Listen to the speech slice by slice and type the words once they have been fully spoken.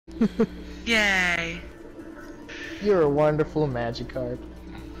Yay. You're a wonderful Magikarp.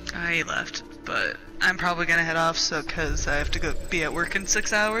 He left, but I'm probably gonna head off because I have to go be at work in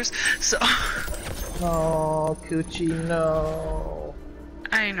 6 hours, so... Oh, Coochie, no.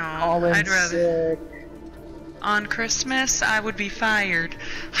 I know, Call in I'd rather... sick. On Christmas, I would be fired.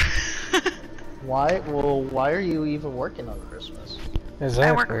 Why? Well, why are you even working on Christmas? Exactly.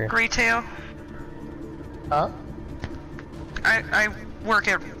 I work retail. Huh? I work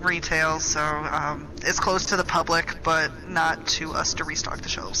at retail, so it's closed to the public, but not to us to restock the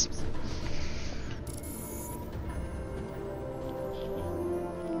shelves.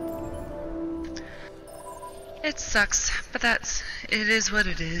 It sucks, but it is what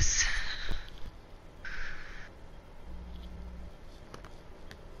it is.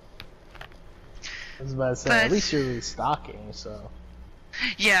 I was about to say, But, at least you're restocking, so.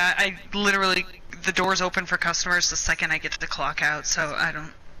 Yeah, I literally, the door's open for customers the second I get to the clock out, so I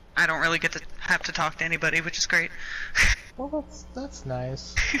don't really get to have to talk to anybody, which is great. Well, that's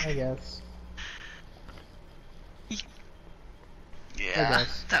nice, I guess. Yeah,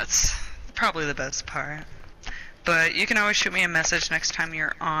 that's probably the best part. But you can always shoot me a message next time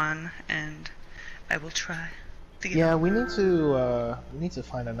you're on, and I will try to get Yeah, we need to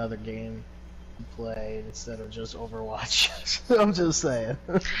find another game to play instead of just Overwatch. I'm just saying.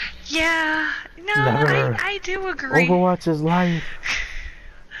 Yeah, no, Never. I do agree. Overwatch is life.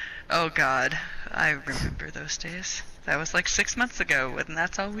 Oh god, I remember those days. That was like 6 months ago, and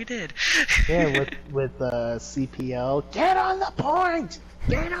that's all we did. Yeah, with CPL. Get on the point.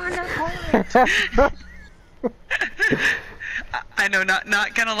 Get on the point. I know,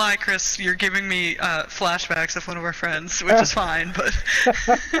 not gonna lie, Chris, you're giving me flashbacks of one of our friends, which is fine, but...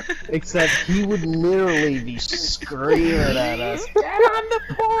 Except he would literally be screaming at us, get on the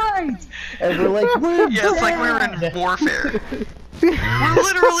point! And we're like, we're yeah, it's like we were in warfare. We're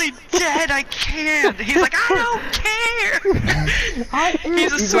literally dead, I can't! He's like, I don't care!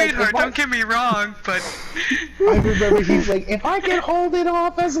 He's a sweetheart, like, don't get me wrong, but... I remember he's like, if I can hold it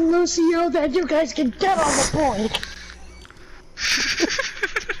off as Lucio, then you guys can get on the point!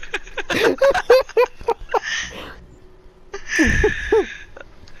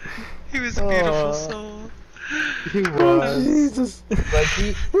 He was a beautiful soul. He was. Jesus. Like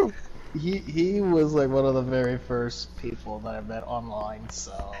he was like one of the very first people that I met online.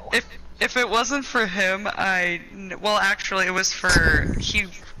 So if it wasn't for him, well, actually, it was for he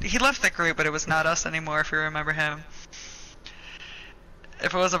left the group, but it was not us anymore. If you remember him.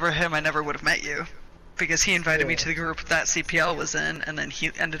 If it wasn't for him, I never would have met you. Because he invited me to the group that CPL was in, and then he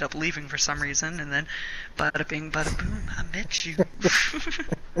ended up leaving for some reason, and then bada bing, bada boom, I met you.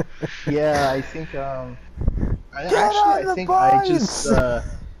 yeah, I think I think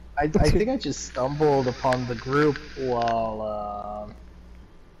I just stumbled upon the group while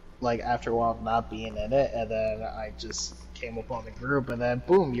like after a while not being in it, and then I just came upon the group, and then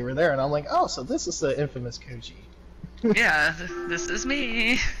boom, you were there, and I'm like, oh, so this is the infamous Coochie. Yeah, this is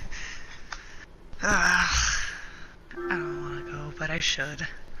me. I don't want to go, but I should.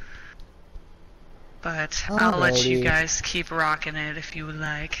 But I'll let you guys keep rocking it if you would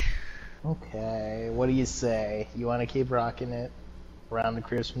like. Okay, what do you say? You want to keep rocking it around the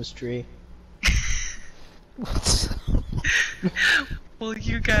Christmas tree? Well,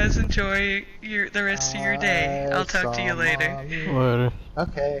 you guys enjoy the rest of your day. I'll talk to you later. Later.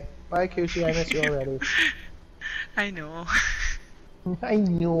 Okay, bye, Coochie. I miss you already. I know. I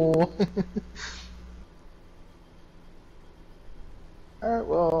know. Alright,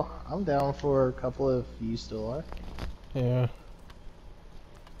 well, I'm down for a couple if you still are. Yeah.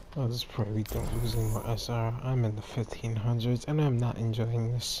 I was probably don't losing my SR. I'm in the 1500s and I'm not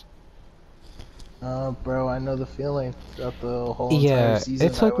enjoying this. Bro, I know the feeling. Throughout the whole entire season,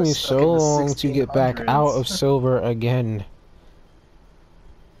 it took me so long to get back out of silver again.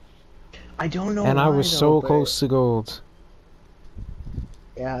 I don't know and why, I was so though, close to gold.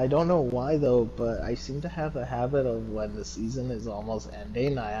 Yeah, I don't know why though, but I seem to have a habit of when the season is almost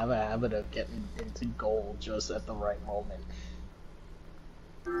ending, I have a habit of getting into gold just at the right moment.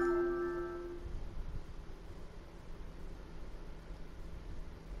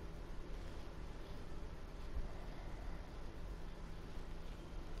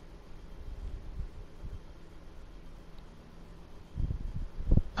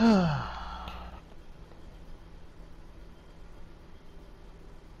 Ah.